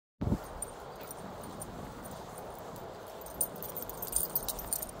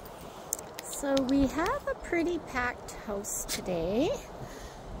So we have a pretty packed house today.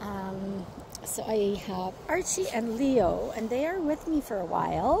 So I have Archie and Leo, and they are with me for a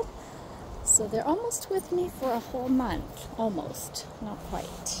while. So they're almost with me for a whole month. Almost, not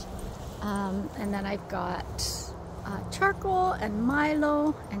quite. And then I've got Charcoal and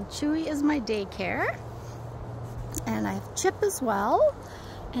Milo, and Chewy is my daycare. And I have Chip as well.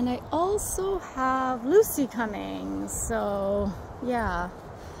 And I also have Lucy coming. So yeah,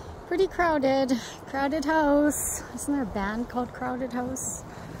 pretty crowded house. Isn't there a band called Crowded House?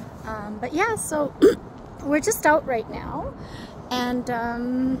 But yeah, so we're just out right now. And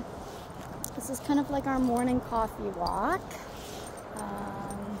this is kind of like our morning coffee walk.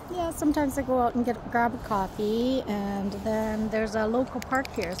 Yeah, sometimes I go out and grab a coffee, and then there's a local park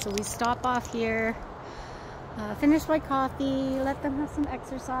here, so we stop off here, finish my coffee, let them have some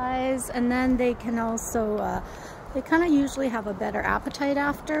exercise, and then they can also, they kind of usually have a better appetite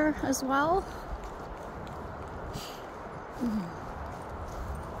after as well.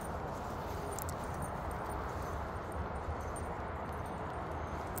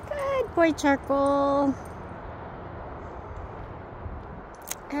 Good boy, Charcoal.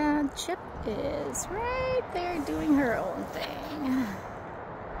 And Chip is right there doing her own thing.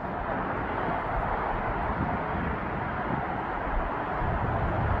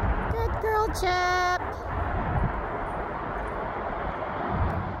 Good girl, Chip.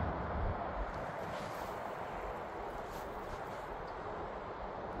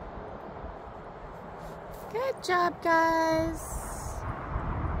 Good job, guys.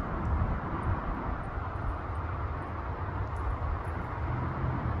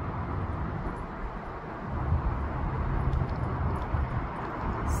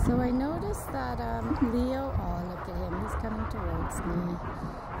 So I noticed that Leo, oh look at him, he's coming towards me.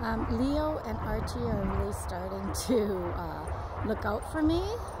 Leo and Archie are really starting to look out for me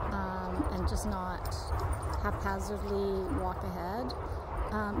and just not haphazardly walk ahead.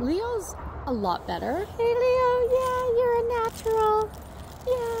 Leo's a lot better. Hey Leo, yeah, you're a natural.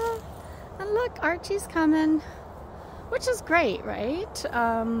 Yeah. And look, Archie's coming, which is great, right?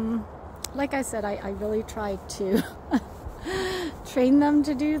 Like I said, I really tried to train them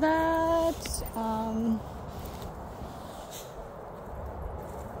to do that.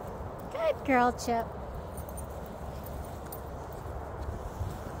 Good girl, Chip.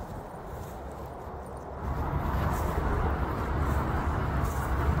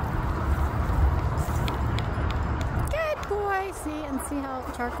 Good boy. See how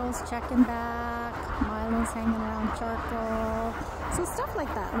Charcoal's checking back. Milo's hanging around Charcoal. So stuff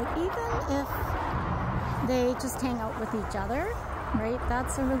like that. Like even if they just hang out with each other, right?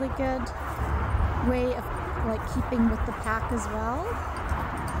 That's a really good way of like keeping with the pack as well.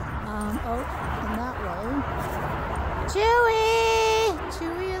 Oh, in that way. Chewy!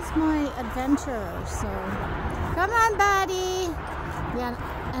 Chewy is my adventurer, so come on, buddy. Yeah,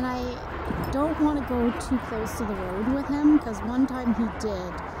 and I don't want to go too close to the road with him because one time he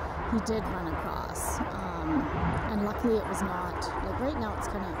did run across. And luckily it was not, like right now it's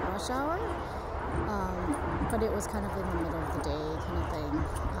kind of rush hour. But it was kind of in the middle of the day kind of thing.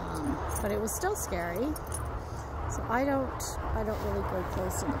 But it was still scary. So I don't really go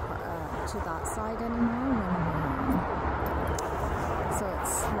close to that side anymore.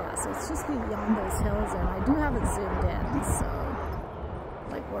 So it's just beyond those hills, and I do have it zoomed in. So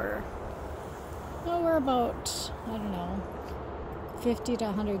like we're about, I don't know, 50 to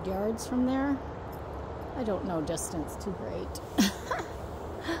 100 yards from there. I don't know distance too great.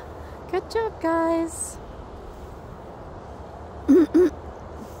 Good job, guys. Good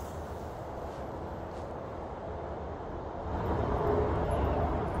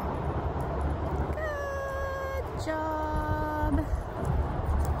job.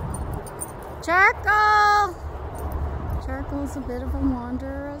 Charcoal! Charcoal's a bit of a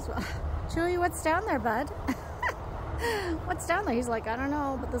wanderer as well. Chewy, what's down there, bud? What's down there? He's like, I don't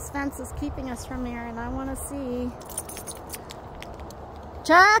know, but this fence is keeping us from here and I want to see.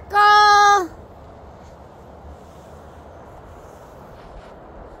 Charcoal!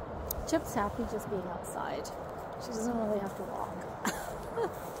 Chip's happy just being outside. She doesn't really have to walk.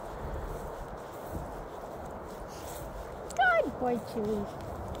 Good boy, Chewy.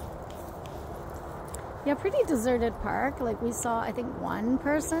 Yeah, pretty deserted park. Like we saw, I think, one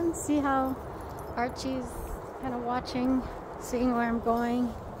person. See how Archie's kind of watching, seeing where I'm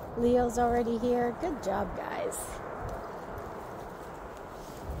going. Leo's already here. Good job, guys.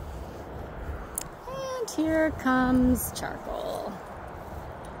 And here comes Charcoal.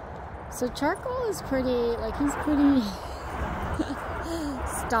 So Charcoal is pretty, like he's pretty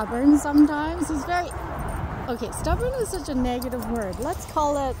stubborn sometimes. He's very, okay, stubborn is such a negative word. Let's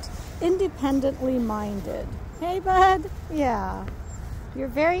call it independently minded. Hey, bud? Yeah. You're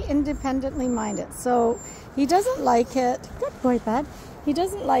very independently minded. So he doesn't like it. Good boy, bud. He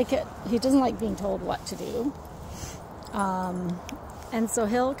doesn't like it. He doesn't like being told what to do. And so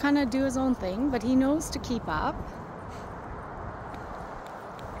he'll kind of do his own thing, but he knows to keep up.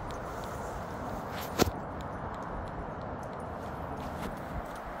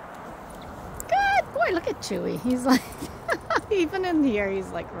 Good boy. Look at Chewy. He's like, even in here, he's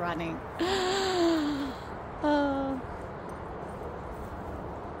like running.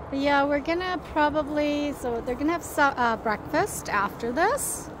 Yeah, we're gonna probably, so they're gonna have breakfast after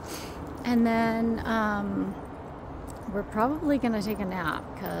this, and then we're probably gonna take a nap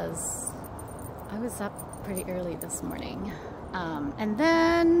because I was up pretty early this morning. And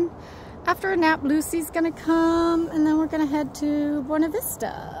then after a nap, Lucy's gonna come, and then we're gonna head to Buena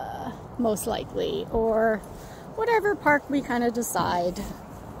Vista, most likely, or whatever park we kind of decide.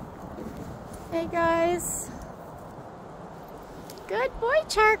 Hey guys. Good boy,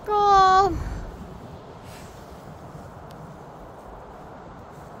 Charcoal.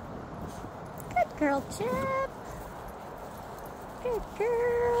 Good girl, Chip. Good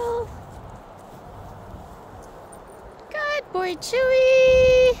girl. Good boy,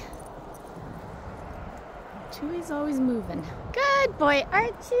 Chewy. Chewy's always moving. Good boy,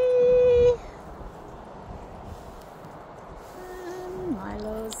 Archie. And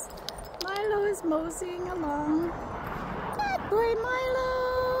Milo is moseying along. Good boy,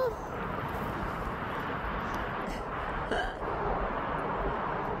 Milo.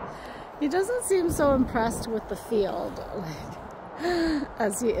 He doesn't seem so impressed with the field, like,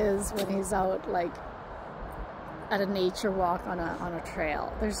 as he is when he's out, like, at a nature walk on a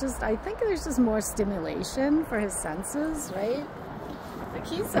trail. I think there's just more stimulation for his senses, right? Like,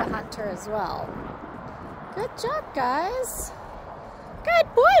 he's a hunter as well. Good job, guys.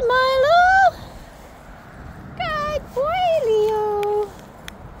 Good boy, Milo. Good boy, Leo.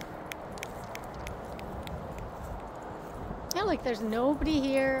 Yeah, like there's nobody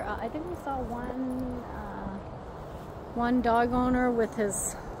here. I think we saw one dog owner with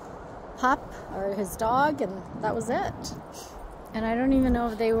his pup or his dog, and that was it. And I don't even know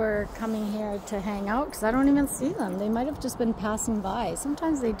if they were coming here to hang out because I don't even see them. They might have just been passing by.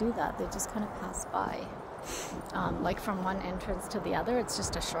 Sometimes they do that. They just kind of pass by. Like from one entrance to the other. It's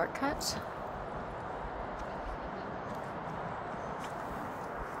just a shortcut.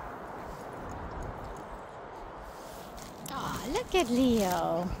 Aw, look at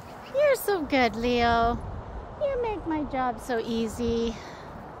Leo. You're so good, Leo. You make my job so easy.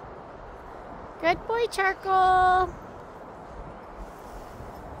 Good boy, Charcoal.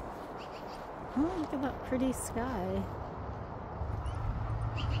 Oh, look at that pretty sky.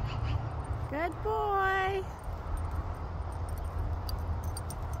 Good boy.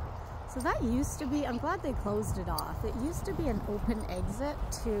 So that used to be, I'm glad they closed it off. It used to be an open exit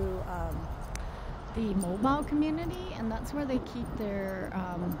to the mobile community, and that's where they keep their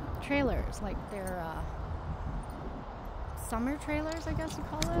trailers, like their summer trailers, I guess you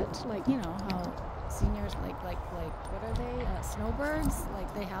call it. Like, you know how seniors like what are they? Snowbirds,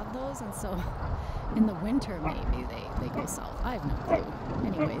 like they have those, and so in the winter maybe they go south. I have no clue.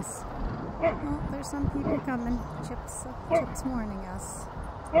 Anyways, oh, there's some people coming. Chip's warning us.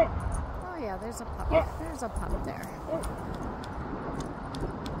 Oh yeah, there's a pup. There's a pup there.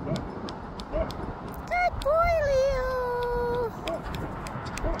 Good boy, Leo.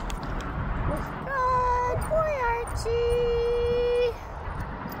 Good boy, Archie.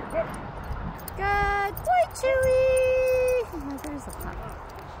 Good boy, Chewy. Oh, there's a pup.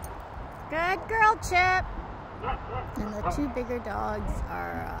 Good girl, Chip. And the two bigger dogs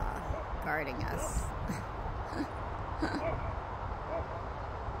are guarding us.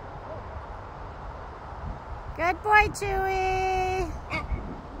 Good boy, Chewy.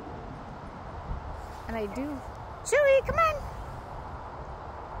 And I do. Chewy, come on.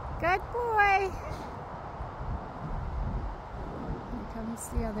 Good boy. Here comes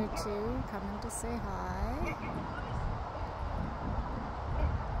the other two coming to say hi.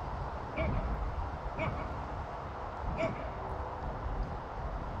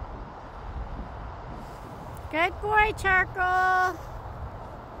 Good boy, Charcoal.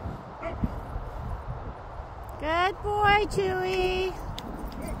 Good boy, Chewy.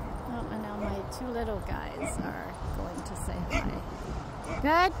 Oh, and now my two little guys are going to say hi.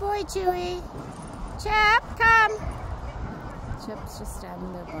 Good boy, Chewy. Chip, come. Chip's just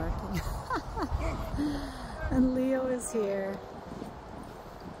standing there barking. And Leo is here.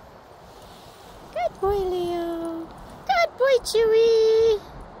 Good boy, Leo. Good boy, Chewy.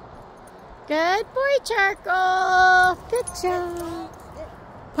 Good boy, Charcoal. Good job.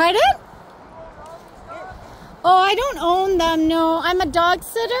 Pardon? Oh, I don't own them, no. I'm a dog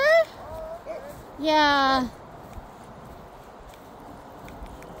sitter. Yeah.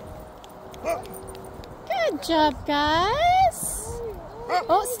 Good job, guys.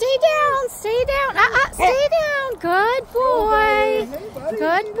 Oh, stay down, stay down. Stay down. Good boy.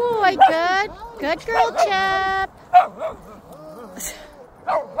 Good boy. Good girl, Chip.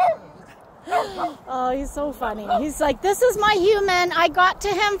 Oh, he's so funny. He's like, this is my human. I got to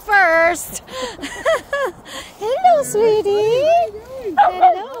him first. Hello, sweetie.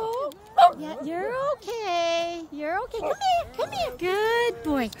 Hello. Yeah, you're okay. You're okay. Come here. Come here. Good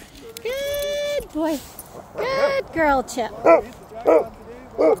boy. Good boy. Good girl, Chip.